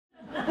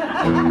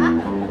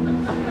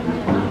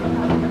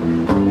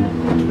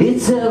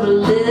It's a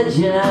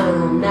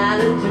religion,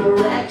 not a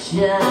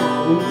direction.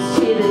 It's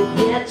here to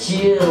get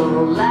you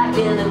like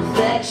an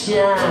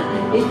infection.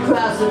 It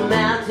crossed a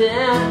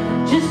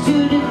mountain just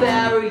to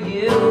devour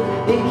you.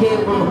 It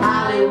came from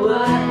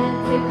Hollywood.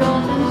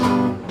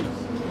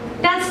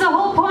 That's the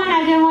whole point.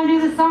 I didn't want to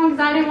do the song because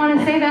I didn't want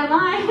to say that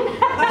line.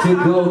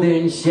 To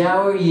golden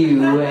shower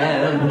you,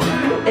 and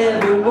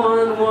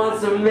everyone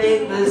wants to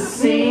make the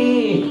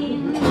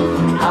scene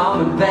on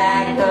the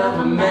back of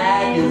a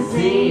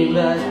magazine.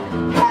 But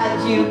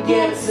how'd you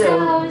get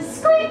so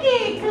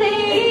squeaky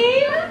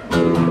clean?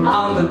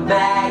 on the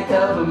back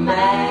of a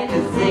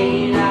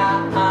magazine?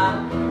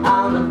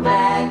 On the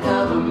back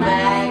of a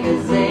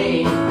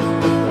magazine.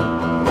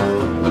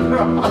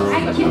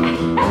 I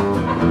can't.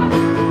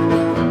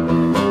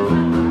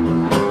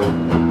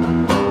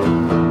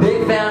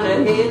 Found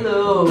a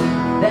halo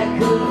that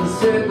couldn't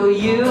circle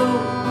you.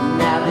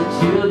 Now the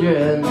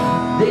children,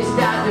 they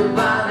start to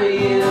bother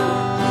you.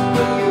 Just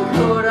put your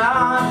coat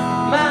on,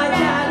 my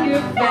God,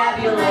 you're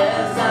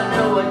fabulous. I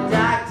know a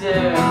doctor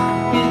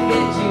can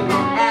get you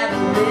out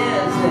of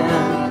this.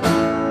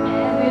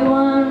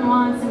 Everyone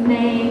wants to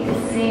make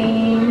a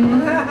scene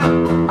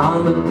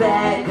On the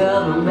back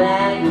of a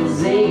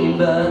magazine,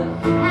 but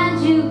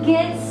how'd you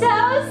get so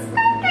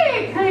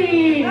squeaky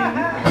clean?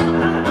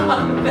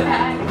 On the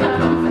back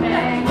of a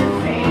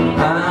magazine.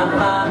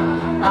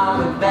 on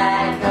the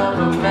back of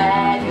a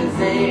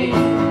magazine.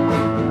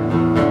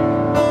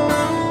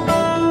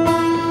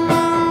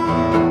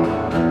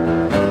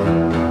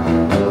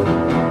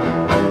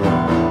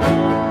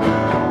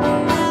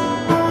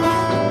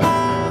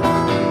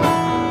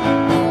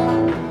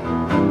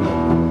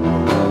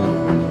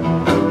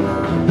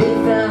 They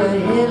found a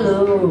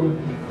halo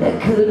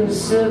that couldn't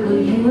circle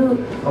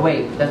you. Oh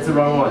wait, that's the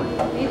wrong one.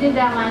 You did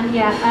that one,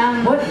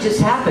 yeah. What just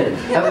happened?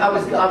 I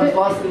was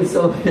lost in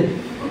so.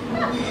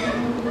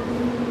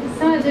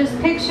 So there's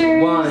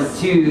pictures. 1,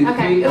 2,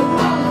 Okay. 3.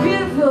 Oh,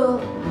 beautiful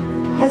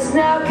has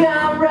now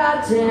come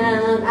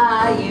rotten.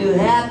 Are you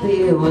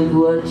happy with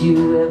what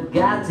you have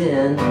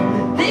gotten?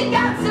 They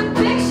got some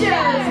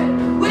pictures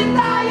with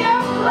all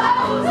your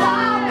clothes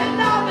on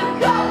and all the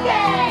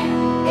cocaine.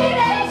 It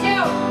ain't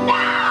you.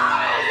 No,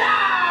 no.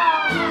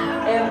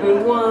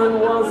 Everyone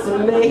wants to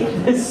make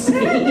the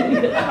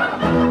scene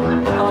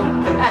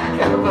on the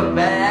back of a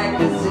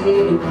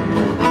magazine.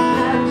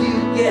 How'd you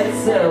get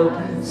so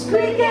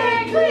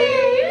squeaky clean?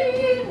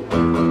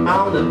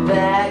 On the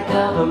back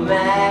of a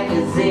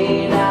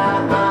magazine,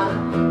 on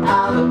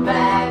the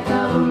back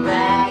of a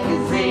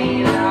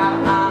magazine,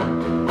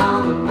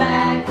 on the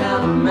back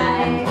of a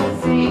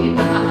magazine,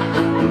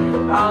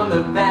 on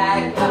the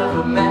back of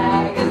a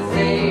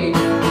magazine.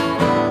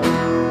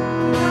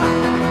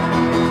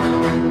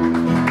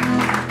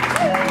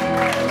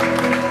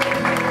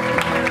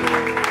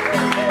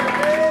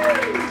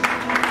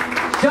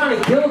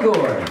 Shawnee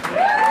Kilgore.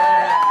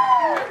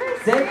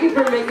 Thank you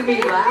for making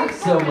me laugh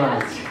so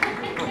much.